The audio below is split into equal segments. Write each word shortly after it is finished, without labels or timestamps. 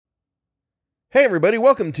Hey everybody,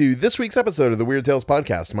 welcome to this week's episode of the Weird Tales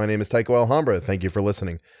Podcast. My name is Tycho Alhambra. Thank you for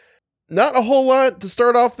listening. Not a whole lot to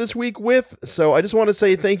start off this week with, so I just want to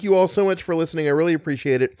say thank you all so much for listening. I really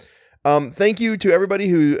appreciate it. Thank you to everybody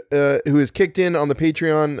who has kicked in on the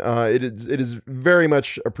Patreon. It is very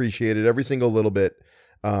much appreciated. Every single little bit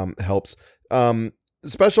helps.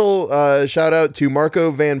 Special shout out to Marco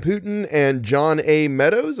Van Putten and John A.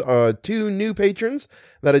 Meadows, two new patrons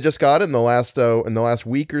that I just got in the last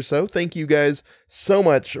week or so. Thank you guys so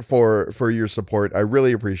much for your support. I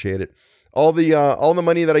really appreciate it. All the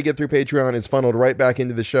money that I get through Patreon is funneled right back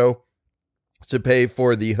into the show to pay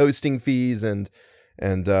for the hosting fees and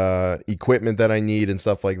equipment that I need and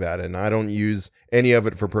stuff like that. And I don't use any of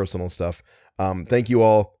it for personal stuff. Thank you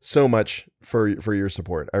all so much for your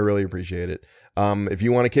support. I really appreciate it. If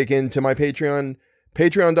you want to kick into my Patreon,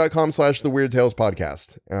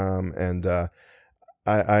 patreon.com/theweirdtalespodcast.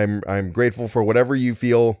 I'm grateful for whatever you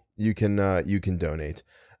feel you can donate.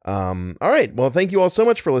 All right. Well, thank you all so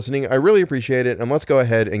much for listening. I really appreciate it. And let's go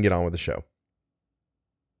ahead and get on with the show.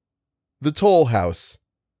 The Toll House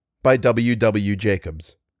by W.W.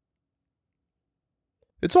 Jacobs.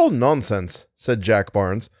 "It's all nonsense," said Jack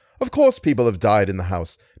Barnes. "Of course people have died in the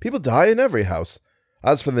house. People die in every house.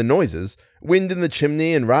 As for the noises, wind in the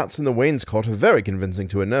chimney and rats in the wainscot are very convincing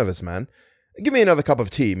to a nervous man. Give me another cup of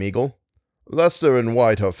tea, Meagle." "Lester and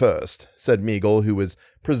White are first," said Meagle, who was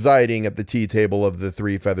presiding at the tea table of the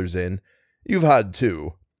Three Feathers Inn. "You've had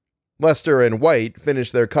two." Lester and White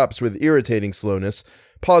finished their cups with irritating slowness,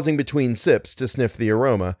 pausing between sips to sniff the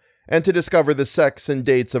aroma, and to discover the sex and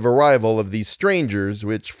dates of arrival of these strangers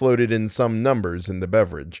which floated in some numbers in the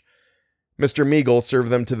beverage. Mr. Meagle served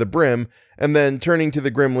them to the brim, and then, turning to the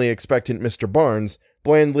grimly expectant Mr. Barnes,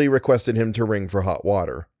 blandly requested him to ring for hot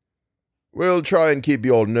water. "We'll try and keep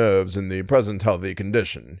your nerves in the present healthy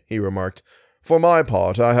condition," he remarked. "For my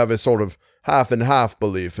part, I have a sort of half-and-half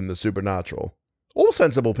belief in the supernatural." "All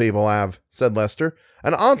sensible people have," said Lester.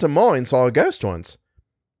 "An aunt of mine saw a ghost once."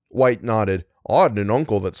 White nodded. "I had an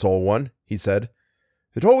uncle that saw one," he said.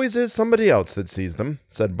 "It always is somebody else that sees them,"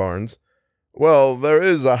 said Barnes. "Well, there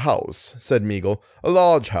is a house," said Meagle, "a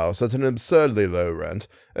large house at an absurdly low rent,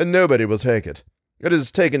 and nobody will take it. It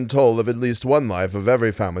has taken toll of at least one life of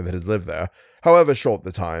every family that has lived there, however short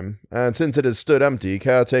the time, and since it has stood empty,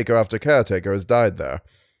 caretaker after caretaker has died there.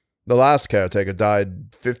 The last caretaker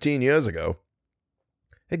died 15 years ago.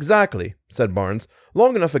 "Exactly," said Barnes.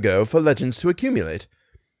 "Long enough ago for legends to accumulate."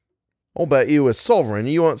 "I'll bet you a sovereign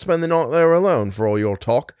you won't spend the night there alone, for all your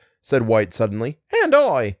talk," said White suddenly. "And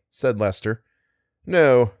I," said Lester.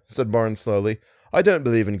 "No," said Barnes slowly. "I don't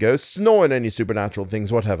believe in ghosts, nor in any supernatural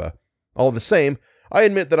things whatever. All the same, I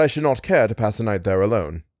admit that I should not care to pass a night there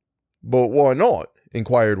alone." "But why not?"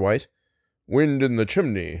 inquired White. "Wind in the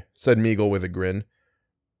chimney," said Meagle with a grin.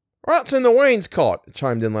 "Rats in the wainscot,"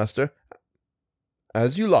 chimed in Lester.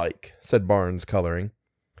 "As you like," said Barnes, coloring.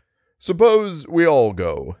 "Suppose we all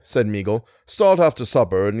go," said Meagle. "Start after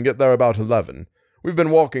supper and get there about 11. We've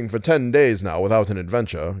been walking for 10 days now without an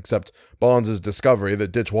adventure, except Barnes's discovery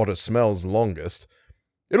that ditchwater smells longest.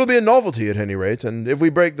 It'll be a novelty at any rate, and if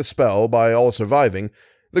we break the spell by all surviving,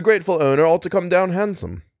 the grateful owner ought to come down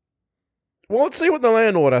handsome." "Well, let's see what the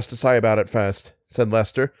landlord has to say about it first," said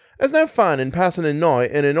Lester. "There's no fun in passing a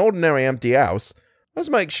night in an ordinary empty house. Let's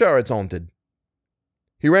make sure it's haunted."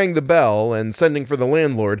 He rang the bell, and sending for the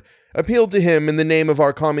landlord, appealed to him in the name of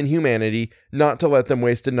our common humanity not to let them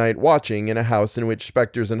waste a night watching in a house in which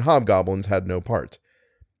specters and hobgoblins had no part.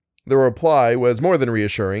 The reply was more than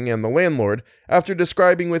reassuring, and the landlord, after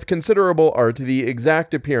describing with considerable art the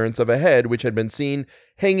exact appearance of a head which had been seen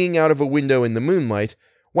hanging out of a window in the moonlight,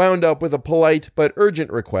 wound up with a polite but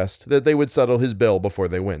urgent request that they would settle his bill before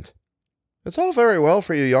they went. "It's all very well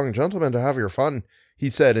for you young gentlemen to have your fun," he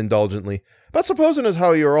said indulgently, "but supposing as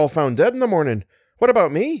how you are all found dead in the morning, what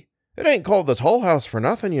about me? It ain't called the Toll House for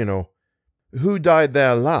nothing, you know." "Who died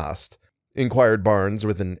there last?" inquired Barnes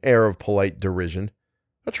with an air of polite derision.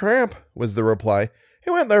 "A tramp," was the reply. "He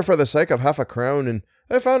went there for the sake of half a crown, and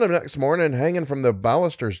they found him next morning hanging from the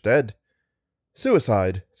balusters dead."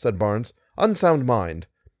 "Suicide," said Barnes. "Unsound mind."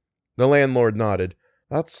 The landlord nodded.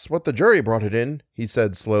 "That's what the jury brought it in," he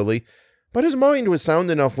said slowly. "But his mind was sound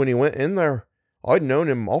enough when he went in there. I'd known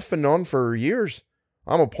him off and on for years.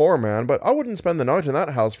 I'm a poor man, but I wouldn't spend the night in that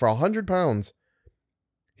house for £100.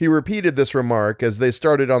 He repeated this remark as they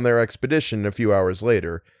started on their expedition a few hours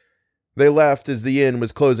later. They left as the inn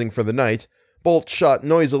was closing for the night, bolts shot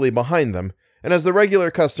noisily behind them, and as the regular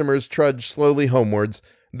customers trudged slowly homewards,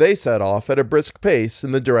 they set off at a brisk pace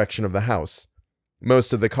in the direction of the house.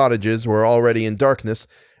 Most of the cottages were already in darkness,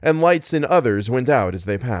 and lights in others went out as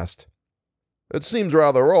they passed. It seems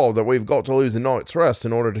rather odd that we've got to lose a night's rest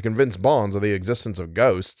in order to convince Barnes of the existence of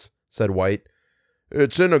ghosts, said White.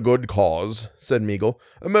 It's in a good cause, said Meagle,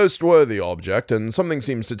 a most worthy object, and something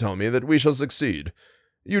seems to tell me that we shall succeed.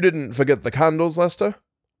 You didn't forget the candles, Lester?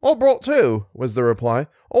 All brought two, was the reply.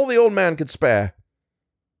 All the old man could spare.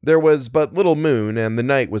 There was but little moon, and the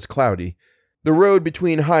night was cloudy. The road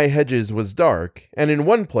between high hedges was dark, and in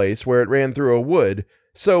one place where it ran through a wood,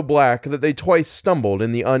 so black that they twice stumbled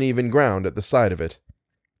in the uneven ground at the side of it.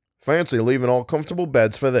 Fancy leaving all comfortable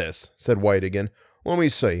beds for this, said White again. Let me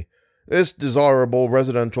see. This desirable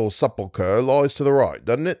residential sepulchre lies to the right,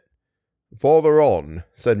 doesn't it? Farther on,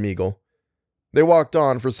 said Meagle. They walked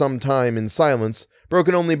on for some time in silence,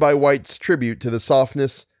 broken only by White's tribute to the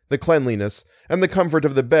softness, the cleanliness, and the comfort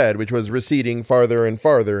of the bed which was receding farther and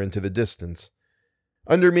farther into the distance.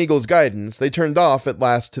 Under Meagle's guidance, they turned off at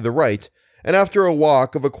last to the right, and after a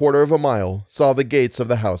walk of 1/4 of a mile, saw the gates of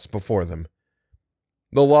the house before them.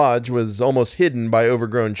 The lodge was almost hidden by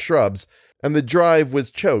overgrown shrubs, and the drive was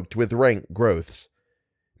choked with rank growths.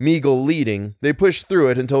 Meagle leading, they pushed through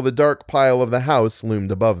it until the dark pile of the house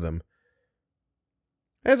loomed above them.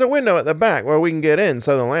 There's a window at the back where we can get in,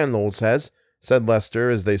 so the landlord says, said Lester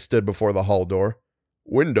as they stood before the hall door.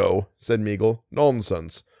 Window, said Meagle.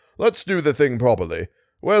 Nonsense. Let's do the thing properly.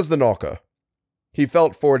 Where's the knocker? He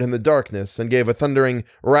felt for it in the darkness and gave a thundering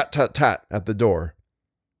rat-tat-tat at the door.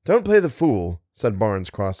 Don't play the fool, said Barnes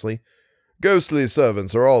crossly. Ghostly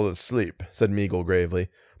servants are all asleep, said Meagle gravely,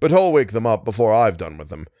 but I'll wake them up before I've done with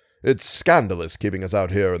them. It's scandalous keeping us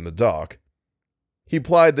out here in the dark. He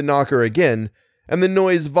plied the knocker again, and the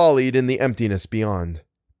noise volleyed in the emptiness beyond.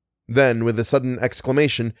 Then, with a sudden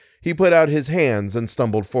exclamation, he put out his hands and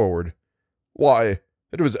stumbled forward. Why,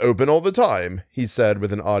 it was open all the time, he said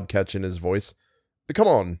with an odd catch in his voice. Come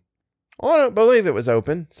on. I don't believe it was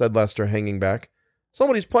open, said Lester, hanging back.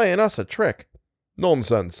 Somebody's playing us a trick.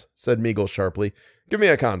 Nonsense, said Meagle sharply. Give me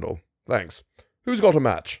a candle. Thanks. Who's got a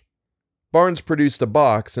match? Barnes produced a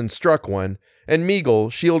box and struck one, and Meagle,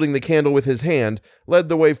 shielding the candle with his hand, led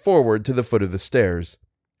the way forward to the foot of the stairs.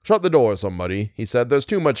 Shut the door, somebody, he said. There's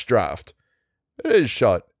too much draught. It is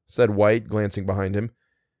shut, said White, glancing behind him.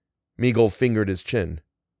 Meagle fingered his chin.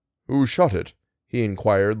 Who shut it? He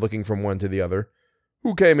inquired, looking from one to the other.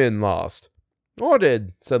 Who came in last? I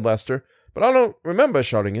did, said Lester, but I don't remember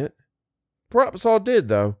shutting it. Perhaps I did,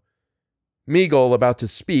 though. Meagle, about to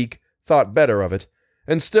speak, thought better of it,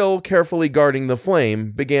 and still carefully guarding the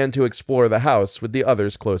flame, began to explore the house with the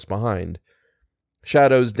others close behind.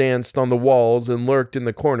 Shadows danced on the walls and lurked in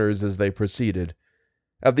the corners as they proceeded.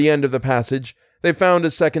 At the end of the passage, they found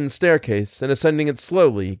a second staircase, and ascending it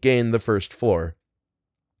slowly, gained the first floor.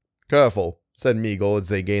 Careful, said Meagle as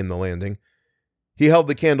they gained the landing. He held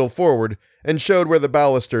the candle forward and showed where the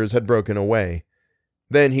balusters had broken away.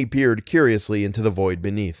 Then he peered curiously into the void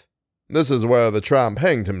beneath. This is where the tramp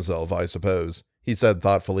hanged himself, I suppose, he said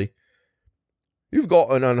thoughtfully. You've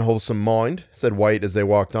got an unwholesome mind, said White as they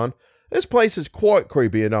walked on. This place is quite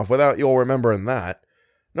creepy enough without your remembering that.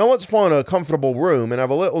 Now let's find a comfortable room and have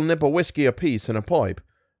a little nip of whiskey apiece and a pipe.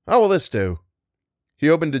 How will this do? He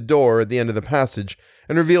opened a door at the end of the passage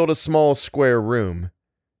and revealed a small square room.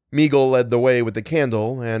 Meagle led the way with the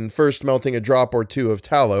candle, and first melting a drop or two of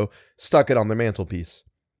tallow, stuck it on the mantelpiece.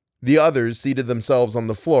 The others seated themselves on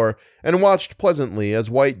the floor and watched pleasantly as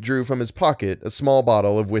White drew from his pocket a small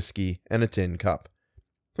bottle of whiskey and a tin cup.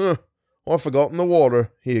 Huh, I've forgotten the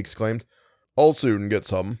water, he exclaimed. I'll soon get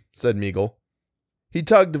some, said Meagle. He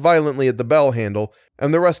tugged violently at the bell handle,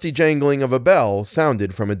 and the rusty jangling of a bell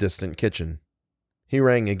sounded from a distant kitchen. He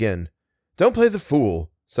rang again. Don't play the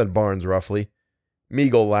fool, said Barnes roughly.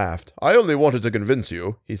 Meagle laughed. I only wanted to convince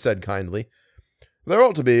you, he said kindly. There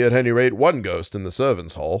ought to be at any rate one ghost in the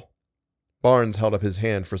servants' hall. Barnes held up his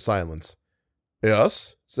hand for silence.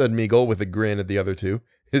 Yes, said Meagle with a grin at the other two.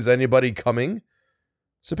 Is anybody coming?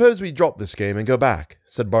 Suppose we drop this game and go back,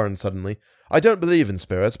 said Barnes suddenly. I don't believe in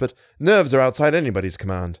spirits, but nerves are outside anybody's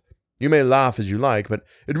command. You may laugh as you like, but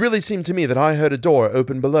it really seemed to me that I heard a door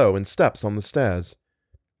open below and steps on the stairs.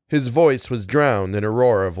 His voice was drowned in a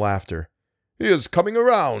roar of laughter. He is coming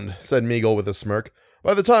around, said Meagle with a smirk.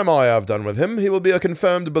 By the time I have done with him, he will be a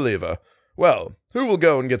confirmed believer. Well, who will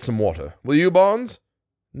go and get some water? Will you, Barnes?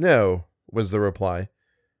 No, was the reply.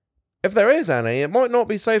 If there is any, it might not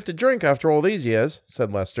be safe to drink after all these years,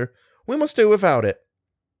 said Lester. We must do without it.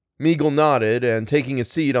 Meagle nodded, and taking a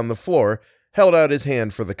seat on the floor, held out his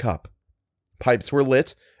hand for the cup. Pipes were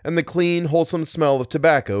lit, and the clean, wholesome smell of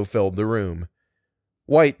tobacco filled the room.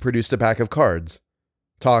 White produced a pack of cards.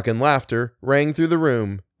 Talk and laughter rang through the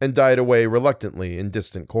room and died away reluctantly in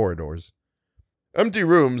distant corridors. Empty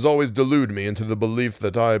rooms always delude me into the belief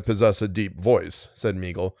that I possess a deep voice, said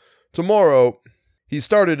Meagle. Tomorrow... He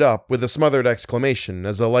started up with a smothered exclamation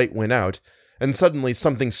as the light went out, and suddenly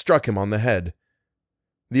something struck him on the head.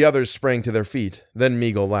 The others sprang to their feet, then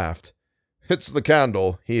Meagle laughed. It's the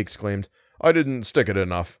candle, he exclaimed. I didn't stick it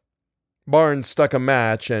enough. Barnes stuck a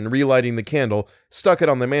match and, relighting the candle, stuck it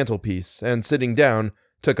on the mantelpiece, and sitting down,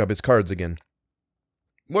 took up his cards again.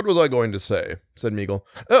 What was I going to say? Said Meagle.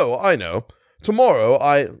 Oh, I know. Tomorrow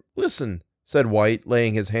Listen, said White,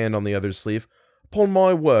 laying his hand on the other's sleeve. Upon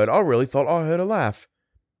my word, I really thought I heard a laugh.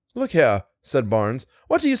 Look here, said Barnes.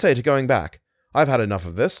 What do you say to going back? I've had enough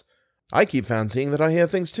of this. I keep fancying that I hear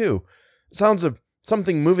things too. Sounds of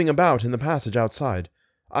something moving about in the passage outside.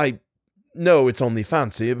 I know it's only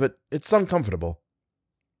fancy, but it's uncomfortable.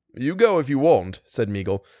 You go if you want, said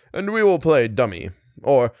Meagle, and we will play dummy.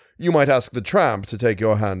 Or you might ask the tramp to take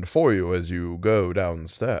your hand for you as you go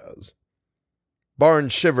downstairs.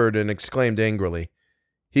 Barnes shivered and exclaimed angrily.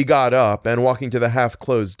 He got up and, walking to the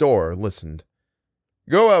half-closed door, listened.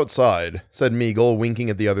 Go outside, said Meagle, winking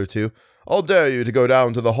at the other two. I'll dare you to go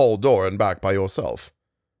down to the hall door and back by yourself.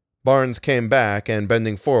 Barnes came back and,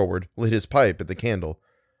 bending forward, lit his pipe at the candle.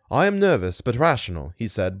 I am nervous, but rational, he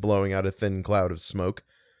said, blowing out a thin cloud of smoke.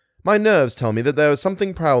 My nerves tell me that there is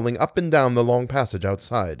something prowling up and down the long passage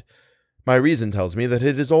outside. My reason tells me that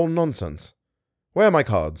it is all nonsense. Where are my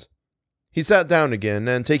cards? He sat down again,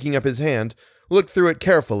 and, taking up his hand, looked through it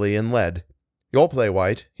carefully and led. You'll play,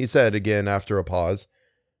 White, he said again after a pause.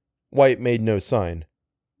 White made no sign.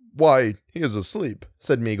 Why, he is asleep,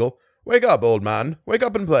 said Meagle. Wake up, old man. Wake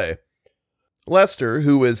up and play. Lester,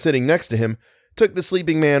 who was sitting next to him, took the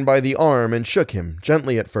sleeping man by the arm and shook him,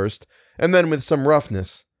 gently at first, and then with some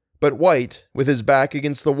roughness. But White, with his back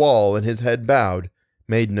against the wall and his head bowed,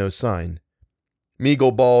 made no sign.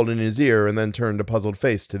 Meagle bawled in his ear and then turned a puzzled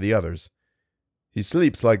face to the others. He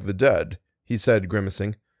sleeps like the dead, he said,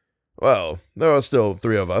 grimacing. Well, there are still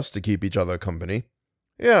 3 of us to keep each other company.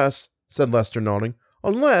 Yes, said Lester, nodding.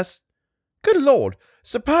 Unless... Good Lord,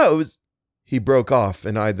 suppose... He broke off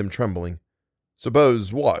and eyed them trembling.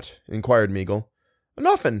 Suppose what? Inquired Meagle.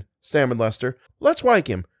 Nothing, stammered Lester. Let's wake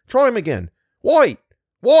him. Try him again. White!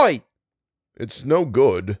 White! It's no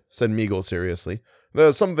good, said Meagle seriously.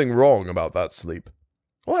 There's something wrong about that sleep.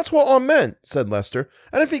 Well, that's what I meant, said Lester.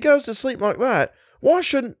 And if he goes to sleep like that, why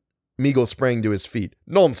shouldn't... Meagle sprang to his feet.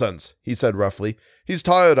 Nonsense, he said roughly. He's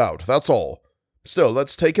tired out, that's all. Still,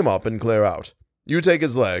 let's take him up and clear out. You take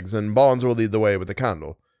his legs, and Barnes will lead the way with the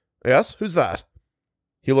candle. Yes, who's that?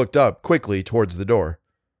 He looked up quickly towards the door.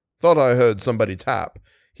 Thought I heard somebody tap,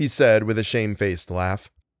 he said with a shamefaced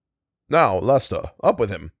laugh. Now, Lester, up with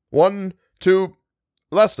him. 1, 2...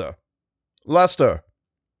 Lester! Lester!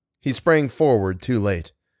 He sprang forward too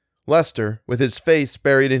late. Lester, with his face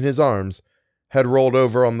buried in his arms, had rolled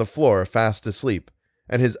over on the floor fast asleep,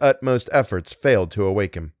 and his utmost efforts failed to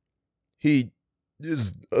awake him. He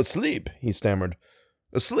is asleep, he stammered.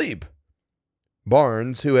 Asleep.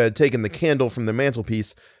 Barnes, who had taken the candle from the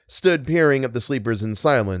mantelpiece, stood peering at the sleepers in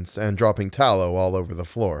silence and dropping tallow all over the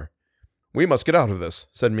floor. We must get out of this,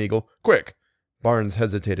 said Meagle. Quick! Barnes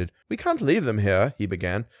hesitated. We can't leave them here, he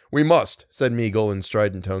began. We must, said Meagle in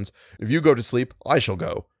strident tones. If you go to sleep, I shall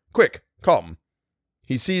go. Quick, come.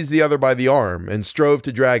 He seized the other by the arm and strove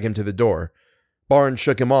to drag him to the door. Barnes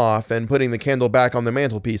shook him off and, putting the candle back on the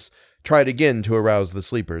mantelpiece, tried again to arouse the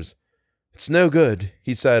sleepers. It's no good,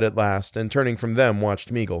 he said at last, and turning from them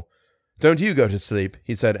watched Meagle. Don't you go to sleep,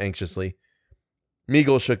 he said anxiously.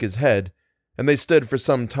 Meagle shook his head, and they stood for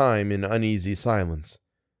some time in uneasy silence.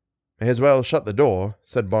 May as well shut the door,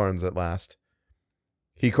 said Barnes at last.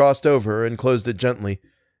 He crossed over and closed it gently.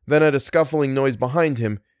 Then at a scuffling noise behind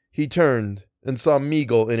him, he turned and saw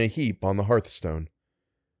Meagle in a heap on the hearthstone.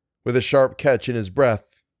 With a sharp catch in his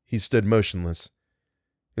breath, he stood motionless.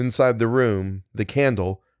 Inside the room, the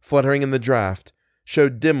candle, fluttering in the draught,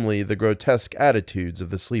 showed dimly the grotesque attitudes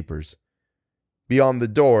of the sleepers. Beyond the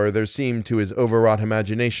door there seemed to his overwrought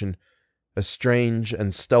imagination a strange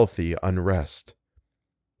and stealthy unrest.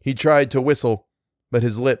 He tried to whistle, but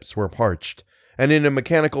his lips were parched, and in a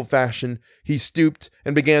mechanical fashion he stooped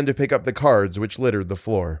and began to pick up the cards which littered the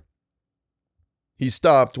floor. He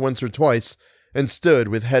stopped once or twice and stood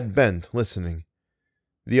with head bent, listening.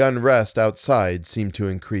 The unrest outside seemed to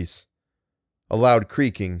increase. A loud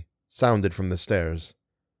creaking sounded from the stairs.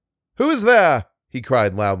 "Who is there?" he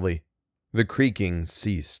cried loudly. The creaking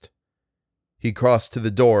ceased. He crossed to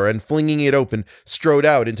the door and, flinging it open, strode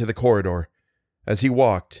out into the corridor. As he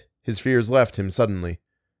walked, his fears left him suddenly.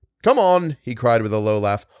 "Come on," he cried with a low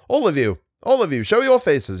laugh. All of you, show your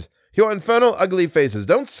faces. Your infernal ugly faces.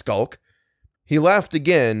 Don't skulk." He laughed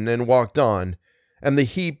again and walked on. and the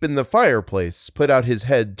heap in the fireplace put out his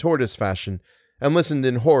head tortoise fashion and listened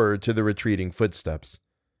in horror to the retreating footsteps.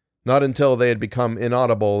 Not until they had become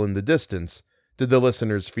inaudible in the distance did the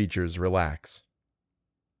listener's features relax.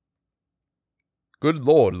 "Good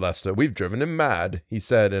Lord, Lester, we've driven him mad," he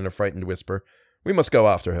said in a frightened whisper. "We must go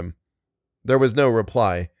after him." There was no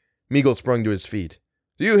reply. Meagle sprung to his feet.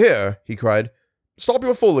 "Do you hear?" he cried. "Stop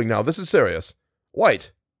your fooling now, this is serious.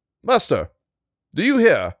 White! Lester! Do you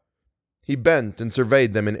hear?" He bent and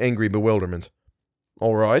surveyed them in angry bewilderment.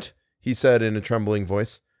 "All right," he said in a trembling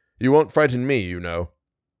voice. "You won't frighten me, you know."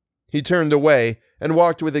 He turned away and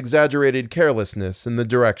walked with exaggerated carelessness in the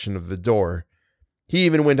direction of the door. He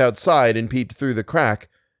even went outside and peeped through the crack,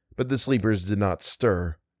 but the sleepers did not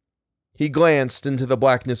stir. He glanced into the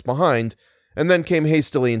blackness behind, and then came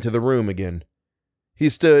hastily into the room again. He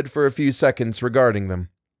stood for a few seconds regarding them.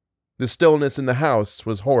 The stillness in the house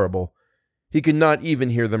was horrible. He could not even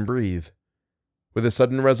hear them breathe. With a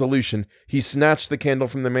sudden resolution, he snatched the candle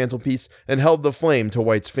from the mantelpiece and held the flame to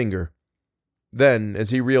White's finger. Then, as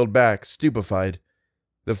he reeled back, stupefied,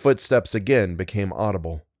 the footsteps again became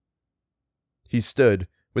audible. He stood,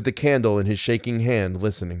 with the candle in his shaking hand,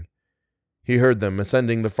 listening. He heard them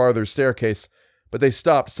ascending the farther staircase, but they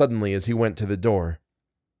stopped suddenly as he went to the door.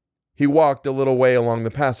 He walked a little way along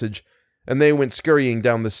the passage, and they went scurrying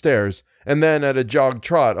down the stairs, and then at a jog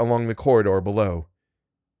trot along the corridor below.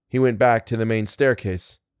 He went back to the main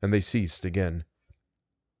staircase, and they ceased again.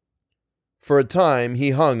 For a time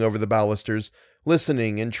he hung over the balusters,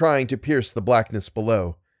 listening and trying to pierce the blackness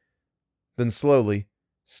below. Then slowly,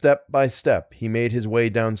 step by step, he made his way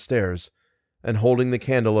downstairs, and holding the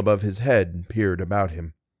candle above his head, peered about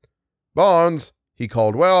him. "Barnes!" he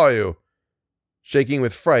called. "Where are you?" Shaking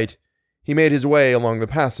with fright, he made his way along the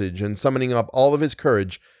passage, and summoning up all of his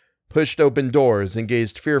courage, pushed open doors and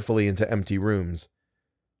gazed fearfully into empty rooms.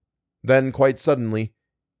 Then, quite suddenly,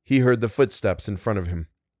 he heard the footsteps in front of him.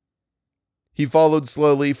 He followed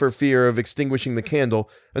slowly for fear of extinguishing the candle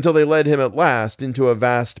until they led him at last into a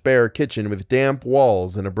vast bare kitchen with damp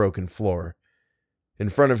walls and a broken floor. In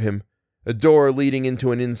front of him, a door leading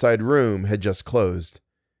into an inside room had just closed.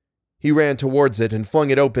 He ran towards it and flung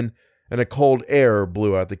it open, and a cold air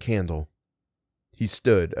blew out the candle. He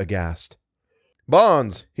stood aghast.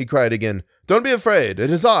 "Barnes!" he cried again. "Don't be afraid. It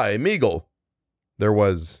is I, Meagle." There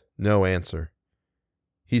was no answer.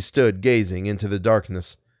 He stood gazing into the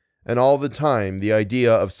darkness, and all the time the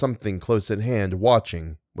idea of something close at hand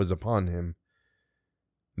watching was upon him.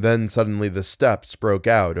 Then suddenly the steps broke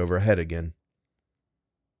out overhead again.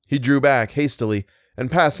 He drew back hastily,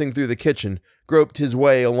 and passing through the kitchen, groped his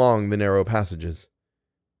way along the narrow passages.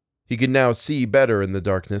 He could now see better in the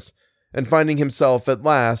darkness, and finding himself at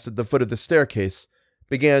last at the foot of the staircase,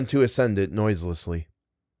 began to ascend it noiselessly.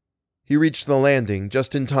 He reached the landing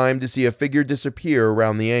just in time to see a figure disappear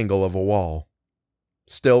around the angle of a wall.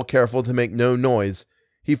 Still careful to make no noise,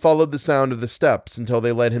 he followed the sound of the steps until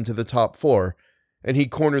they led him to the top floor, and he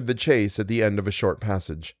cornered the chase at the end of a short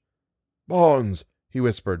passage. "Barnes!" he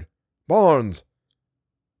whispered. "Barnes!"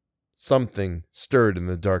 Something stirred in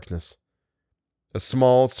the darkness. A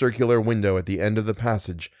small circular window at the end of the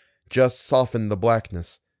passage just softened the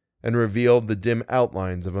blackness and revealed the dim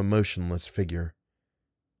outlines of a motionless figure.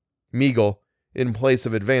 Meagle, in place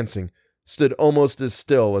of advancing, stood almost as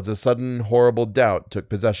still as a sudden horrible doubt took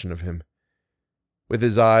possession of him. With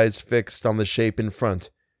his eyes fixed on the shape in front,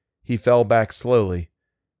 he fell back slowly,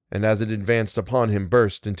 and as it advanced upon him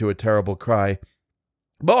burst into a terrible cry.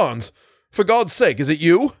 "Barnes! For God's sake, is it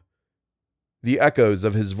you?" The echoes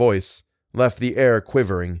of his voice left the air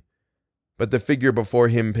quivering, but the figure before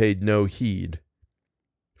him paid no heed.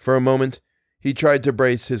 For a moment, he tried to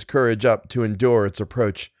brace his courage up to endure its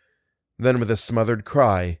approach. Then with a smothered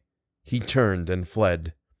cry, he turned and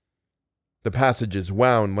fled. The passages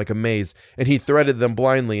wound like a maze, and he threaded them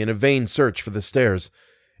blindly in a vain search for the stairs.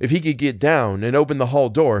 If he could get down and open the hall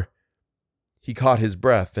door— He caught his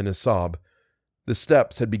breath in a sob. The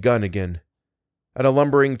steps had begun again. At a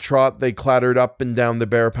lumbering trot they clattered up and down the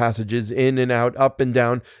bare passages, in and out, up and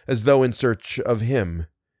down, as though in search of him.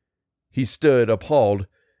 He stood appalled,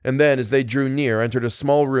 and then, as they drew near, entered a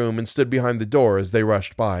small room and stood behind the door as they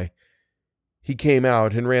rushed by. He came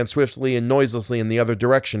out and ran swiftly and noiselessly in the other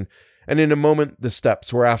direction, and in a moment the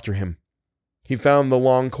steps were after him. He found the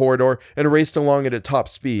long corridor and raced along it at top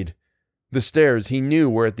speed. The stairs he knew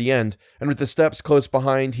were at the end, and with the steps close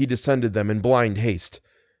behind, he descended them in blind haste.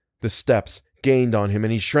 The steps gained on him,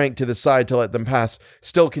 and he shrank to the side to let them pass,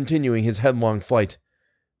 still continuing his headlong flight.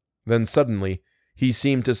 Then suddenly, he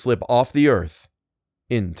seemed to slip off the earth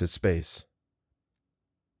into space.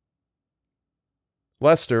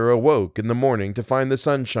 Lester awoke in the morning to find the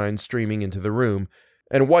sunshine streaming into the room,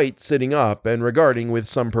 and White sitting up and regarding with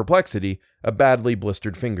some perplexity a badly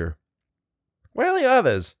blistered finger. "Where are the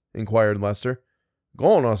others?" inquired Lester.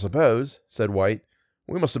 "Gone, I suppose," said White.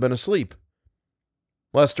 "We must have been asleep."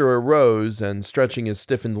 Lester arose and, stretching his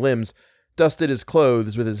stiffened limbs, dusted his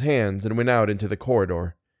clothes with his hands and went out into the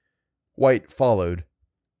corridor. White followed.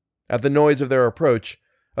 At the noise of their approach,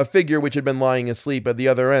 a figure which had been lying asleep at the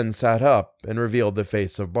other end sat up and revealed the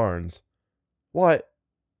face of Barnes. "Why,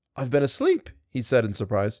 I've been asleep," he said in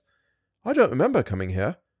surprise. "I don't remember coming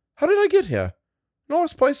here. How did I get here?"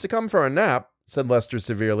 "Nice place to come for a nap," said Lester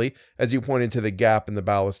severely, as he pointed to the gap in the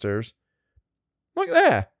balusters. "Look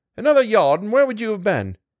there! Another yard, and where would you have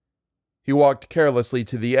been?" He walked carelessly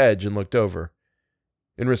to the edge and looked over.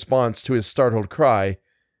 In response to his startled cry,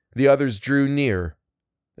 the others drew near,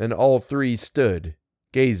 and all three stood,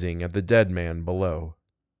 gazing at the dead man below.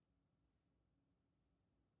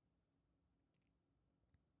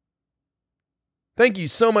 Thank you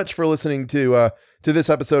so much for listening to this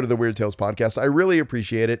episode of the Weird Tales podcast. I really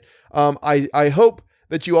appreciate it. I hope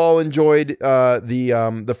that you all enjoyed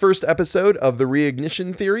the first episode of the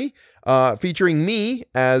Reignition Theory, featuring me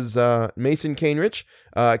as Mason Cainrich,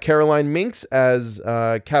 Caroline Minks as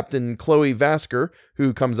Captain Chloe Vasker,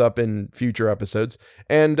 who comes up in future episodes,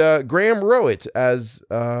 and Graham Rowett as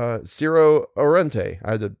Ciro Orente.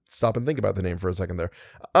 I had to stop and think about the name for a second there.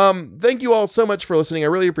 Thank you all so much for listening. I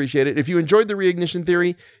really appreciate it. If you enjoyed the Reignition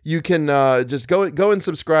Theory, you can just go and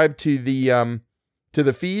subscribe to the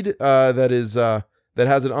feed that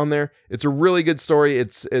has it on there. It's a really good story.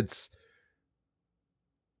 It's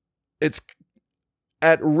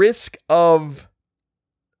at risk of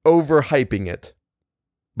overhyping it,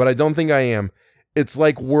 but I don't think I am. It's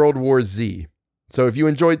like World War Z. So if you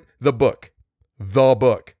enjoyed the book,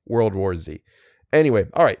 World War Z. Anyway,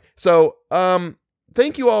 all right. So,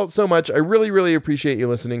 thank you all so much. I really, really appreciate you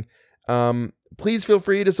listening. Please feel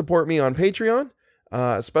free to support me on Patreon.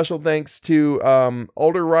 Special thanks to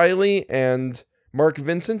Alder Riley and Mark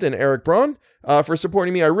Vincent and Eric Braun for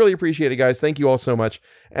supporting me. I really appreciate it, guys. Thank you all so much.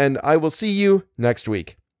 And I will see you next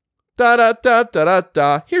week.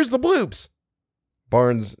 Da-da-da-da-da-da. Here's the bloops.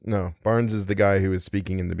 Barnes is the guy who was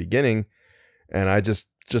speaking in the beginning. And I just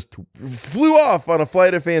flew off on a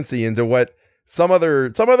flight of fancy into what some other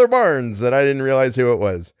Barnes that I didn't realize who it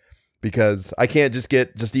was. Because I can't just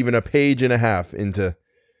get even a page and a half into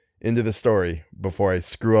the story before I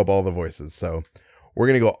screw up all the voices. So we're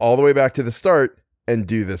going to go all the way back to the start and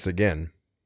do this again.